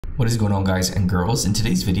What is going on, guys and girls? In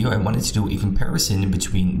today's video, I wanted to do a comparison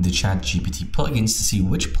between the ChatGPT plugins to see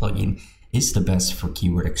which plugin is the best for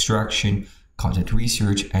keyword extraction, content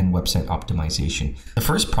research, and website optimization. The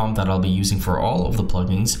first prompt that I'll be using for all of the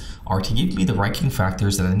plugins are to give me the ranking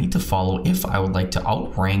factors that I need to follow if I would like to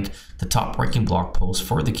outrank the top ranking blog post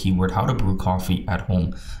for the keyword how to brew coffee at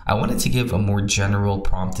home. I wanted to give a more general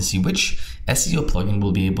prompt to see which SEO plugin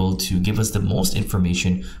will be able to give us the most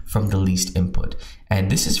information from the least input. And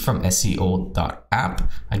this is from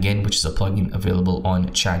SEO.App, again, which is a plugin available on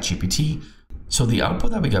ChatGPT. So the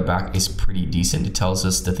output that we got back is pretty decent. It tells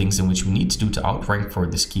us the things in which we need to do to outrank for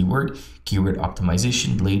this keyword: keyword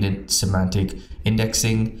optimization, latent semantic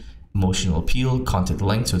indexing, emotional appeal, content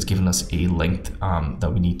length. So it's given us a length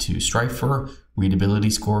that we need to strive for, readability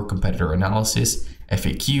score, competitor analysis,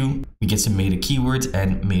 FAQ. We get some meta keywords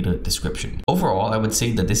and meta description. Overall, I would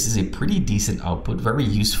say that this is a pretty decent output, very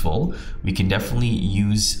useful. We can definitely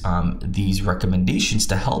use these recommendations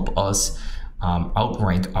to help us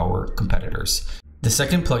outrank our competitors. The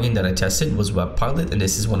second plugin that I tested was WebPilot, and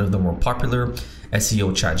this is one of the more popular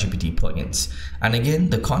SEO ChatGPT plugins. And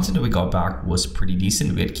again, the content that we got back was pretty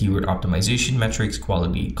decent. We had keyword optimization metrics,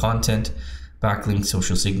 quality content, backlinks,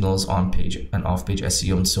 social signals, on-page and off-page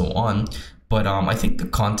SEO, and so on. But I think the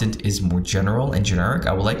content is more general and generic.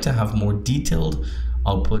 I would like to have more detailed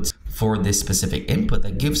outputs for this specific input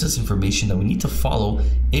that gives us information that we need to follow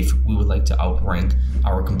if we would like to outrank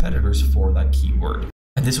our competitors for that keyword.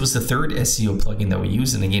 And this was the third SEO plugin that we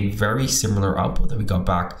used, and again, very similar output that we got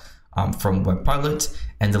back from WebPilot.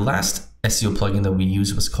 And the last SEO plugin that we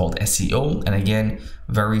used was called SEO, and again,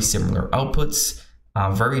 very similar outputs,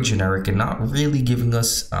 very generic and not really giving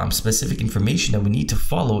us specific information that we need to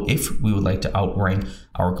follow if we would like to outrank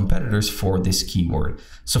our competitors for this keyword.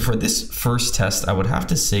 So for this first test, I would have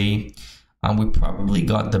to say we probably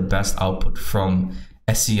got the best output from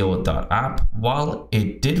SEO.App. While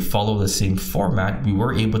it did follow the same format, we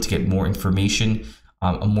were able to get more information,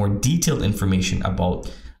 a more detailed information about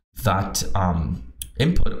that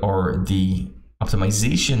input or the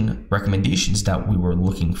optimization recommendations that we were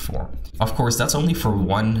looking for. Of course, that's only for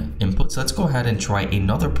one input. So let's go ahead and try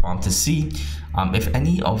another prompt to see if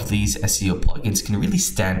any of these SEO plugins can really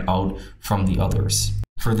stand out from the others.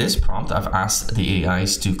 For this prompt, I've asked the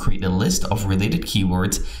AIs to create a list of related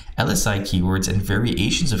keywords, LSI keywords, and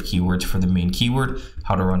variations of keywords for the main keyword,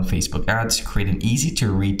 how to run Facebook ads, create an easy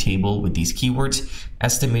to read table with these keywords,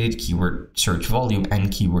 estimated keyword search volume,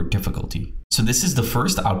 and keyword difficulty. So this is the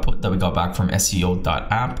first output that we got back from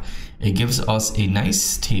SEO.App. It gives us a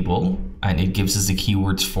nice table, and it gives us the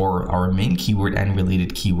keywords for our main keyword and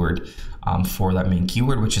related keyword for that main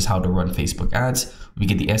keyword, which is how to run Facebook ads. We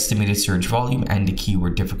get the estimated search volume and the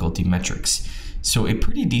keyword difficulty metrics. So a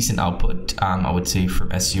pretty decent output, I would say, from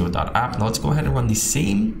SEO.App. Now let's go ahead and run the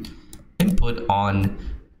same input on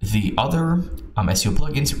the other SEO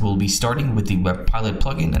plugins. We'll be starting with the WebPilot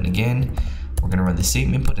plugin, and again, we're going to run the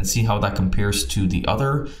same input and see how that compares to the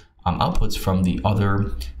other outputs from the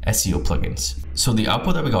other SEO plugins. So the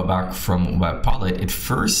output that we got back from WebPilot, it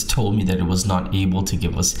first told me that it was not able to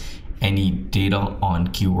give us any data on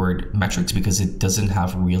keyword metrics because it doesn't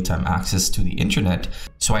have real-time access to the internet.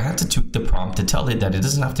 So I had to tweak the prompt to tell it that it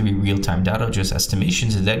doesn't have to be real-time data, just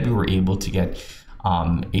estimations, and then we were able to get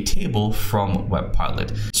a table from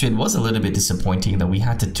WebPilot. So it was a little bit disappointing that we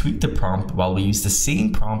had to tweak the prompt while we used the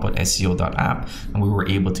same prompt on SEO.App and we were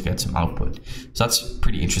able to get some output. So that's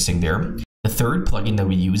pretty interesting there. The third plugin that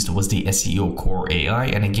we used was the SEO Core AI,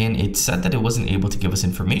 and again, it said that it wasn't able to give us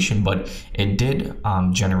information, but it did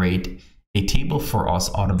generate a table for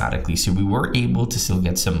us automatically. So we were able to still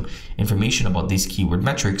get some information about these keyword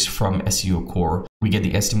metrics from SEO Core. We get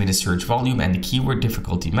the estimated search volume and the keyword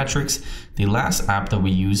difficulty metrics. The last app that we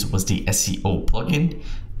used was the SEO plugin.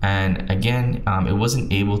 And again, it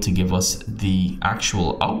wasn't able to give us the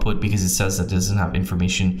actual output because it says that it doesn't have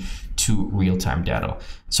information to real-time data.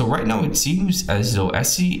 So right now it seems as though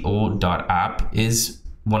SEO.App is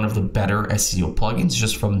one of the better SEO plugins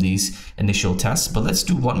just from these initial tests. But let's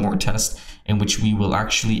do one more test in which we will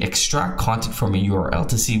actually extract content from a URL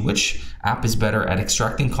to see which app is better at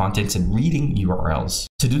extracting content and reading URLs.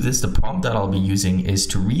 To do this, the prompt that I'll be using is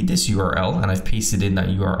to read this URL, and I've pasted in that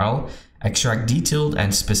URL, extract detailed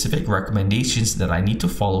and specific recommendations that I need to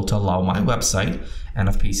follow to allow my website, and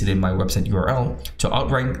I've pasted in my website URL, to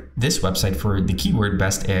outrank this website for the keyword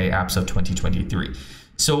best AI apps of 2023.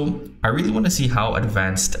 So I really want to see how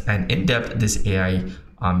advanced and in-depth this AI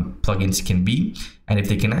plugins can be, and if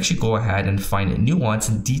they can actually go ahead and find nuance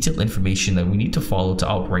and detailed information that we need to follow to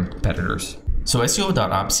outrank competitors. So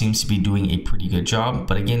SEO.App seems to be doing a pretty good job,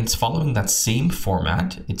 but again, it's following that same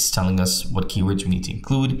format. It's telling us what keywords we need to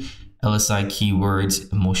include, LSI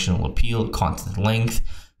keywords, emotional appeal, content length,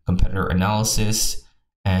 competitor analysis,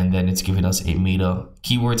 and then it's giving us a meta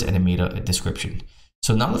keywords and a meta description.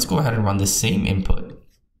 So now let's go ahead and run the same input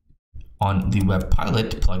on the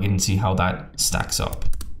WebPilot plugin and see how that stacks up.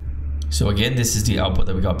 So again, this is the output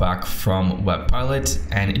that we got back from WebPilot,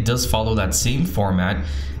 and it does follow that same format.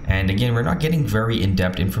 And again, we're not getting very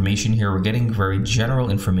in-depth information here. We're getting very general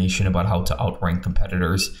information about how to outrank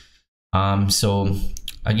competitors. So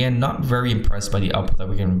again, not very impressed by the output that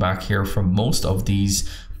we're getting back here from most of these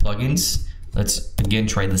plugins. Let's again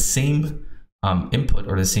try the same input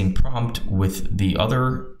or the same prompt with the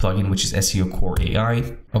other plugin, which is SEO Core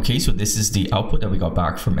AI. Okay, so this is the output that we got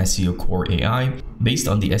back from SEO Core AI. Based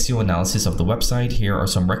on the SEO analysis of the website, here are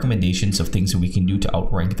some recommendations of things that we can do to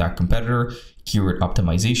outrank that competitor: keyword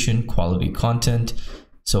optimization, quality content.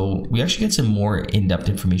 So we actually get some more in-depth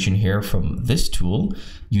information here from this tool: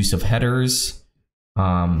 use of headers.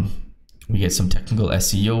 We get some technical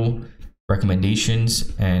SEO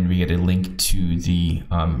recommendations, and we get a link to the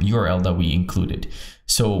URL that we included.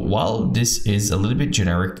 So while this is a little bit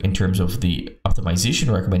generic in terms of the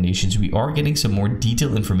optimization recommendations, we are getting some more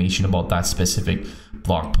detailed information about that specific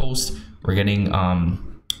blog post. We're getting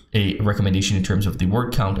a recommendation in terms of the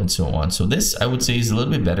word count and so on. So this, I would say, is a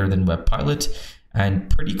little bit better than WebPilot and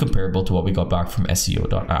pretty comparable to what we got back from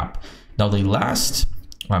SEO.App. Now the last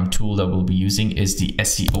tool that we'll be using is the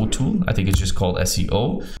SEO tool. I think it's just called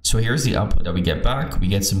SEO. So here's the output that we get back. We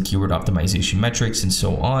get some keyword optimization metrics and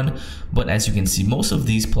so on. But as you can see, most of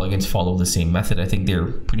these plugins follow the same method. I think they're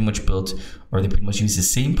pretty much built, or they pretty much use the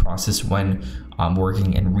same process when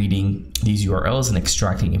working and reading these URLs and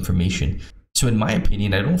extracting information. So in my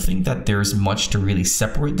opinion, I don't think that there's much to really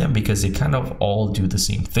separate them because they kind of all do the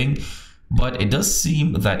same thing. But it does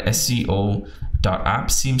seem that SEO.App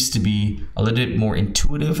seems to be a little bit more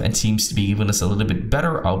intuitive and seems to be giving us a little bit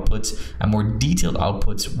better outputs and more detailed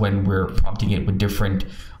outputs when we're prompting it with different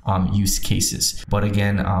use cases. But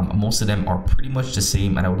again, most of them are pretty much the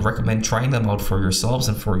same, and I would recommend trying them out for yourselves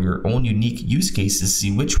and for your own unique use cases,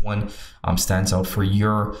 see which one stands out for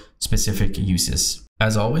your specific uses.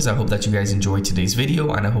 As always, I hope that you guys enjoyed today's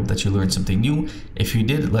video, and I hope that you learned something new. If you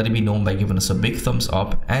did, let it be known by giving us a big thumbs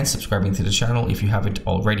up and subscribing to the channel if you haven't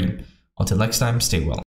already. Until next time, stay well.